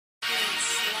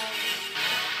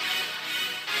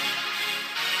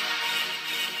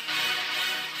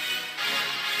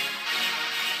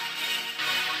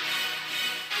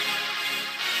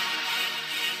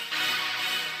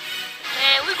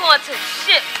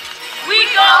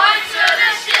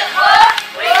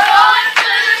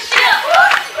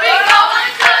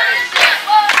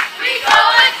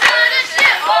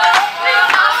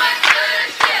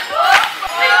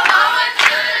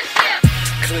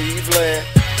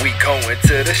going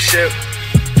to the ship.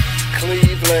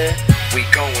 Cleveland, we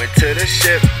going to the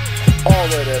ship. All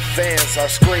of the fans are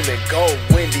screaming, go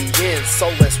Indians, so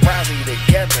let's rally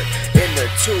together in the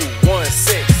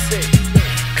 216.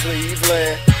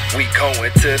 Cleveland, we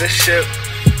going to the ship.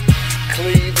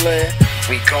 Cleveland,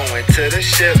 we going to the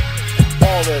ship.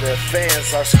 All of the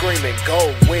fans are screaming,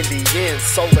 go Indians,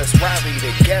 so let's rally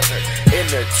together in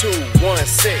the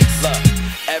 216. Look,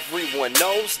 everyone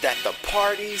knows that the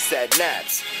party's at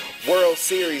Naps. World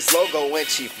Series logo and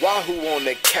Chief Wahoo on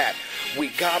the cap. We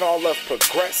got all of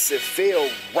Progressive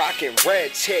Field rockin'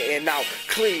 red, hitting out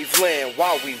Cleveland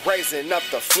while we raising up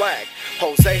the flag.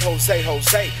 Jose,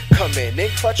 coming in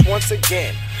clutch once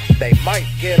again. They might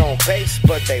get on base,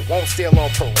 but they won't steal on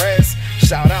Perez.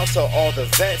 Shout out to all the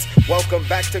vets, welcome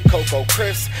back to Cocoa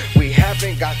Crisp. We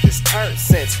haven't got this turn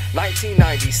since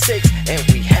 1996, and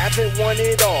we haven't won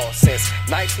it all since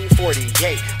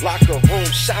 1948. Locker room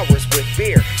showers with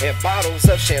beer and bottles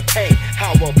of champagne.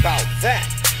 How about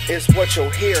that? Is what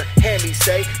you'll hear Hammy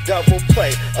say, double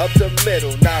play up the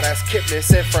middle. Now that's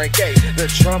Kipnis and Frank A.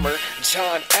 The drummer,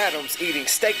 John Adams, eating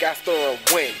steak after a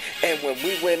win. And when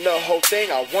we win the whole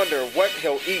thing, I wonder what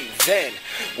he'll eat then.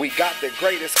 We got the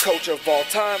greatest coach of all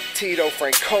time, Tito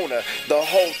Francona. The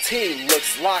whole team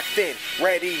looks locked in,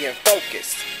 ready and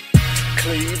focused.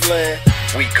 Cleveland,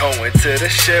 we going to the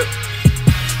ship.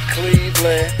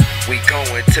 Cleveland, we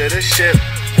going to the ship.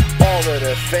 All of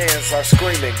the fans are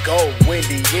screaming, go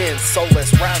Indians, so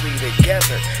let's rally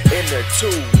together in the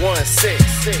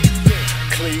 216.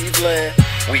 Cleveland,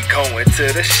 we going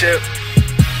to the ship.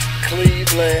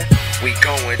 Cleveland, we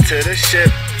going to the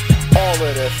ship. All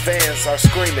of the fans are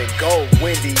screaming, go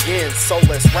Indians, so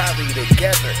let's rally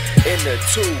together in the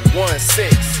 216.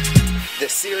 The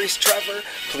series, Trevor,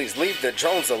 please leave the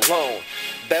drones alone.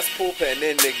 Best bullpen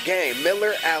in the game,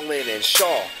 Miller, Allen, and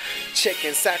Shaw.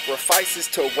 Chicken sacrifices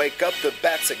to wake up the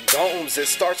bats and gomes. It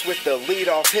starts with the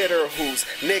leadoff hitter whose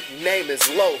nickname is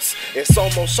Los. It's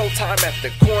almost showtime at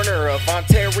the corner of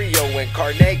Ontario and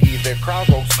Carnegie. The crowd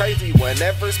goes crazy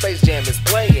whenever Space Jam is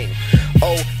playing.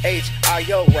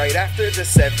 OHIO right after the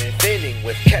 7th inning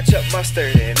with ketchup,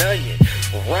 mustard, and onion.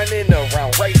 Running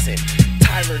around racing.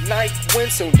 Tyler Knight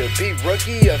wins soon to be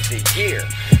Rookie of the Year.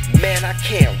 Man, I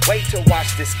can't wait to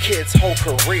watch this kid's whole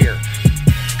career.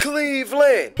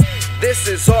 Cleveland, this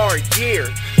is our year.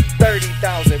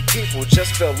 30,000 people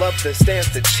just fill up the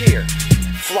stands to cheer.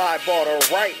 Fly ball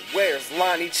to right, where's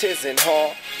Lonnie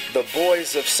Chisenhall? The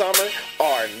boys of summer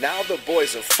are now the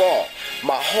boys of fall.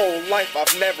 My whole life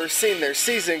I've never seen their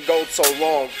season go so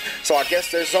long. So I guess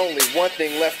there's only one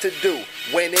thing left to do,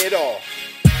 win it all.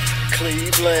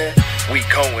 Cleveland, we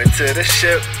going to the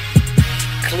ship.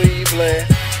 Cleveland,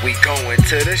 we going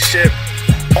to the ship.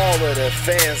 All of the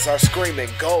fans are screaming,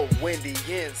 go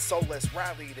Indians, so let's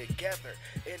rally together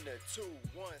in the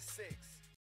 216.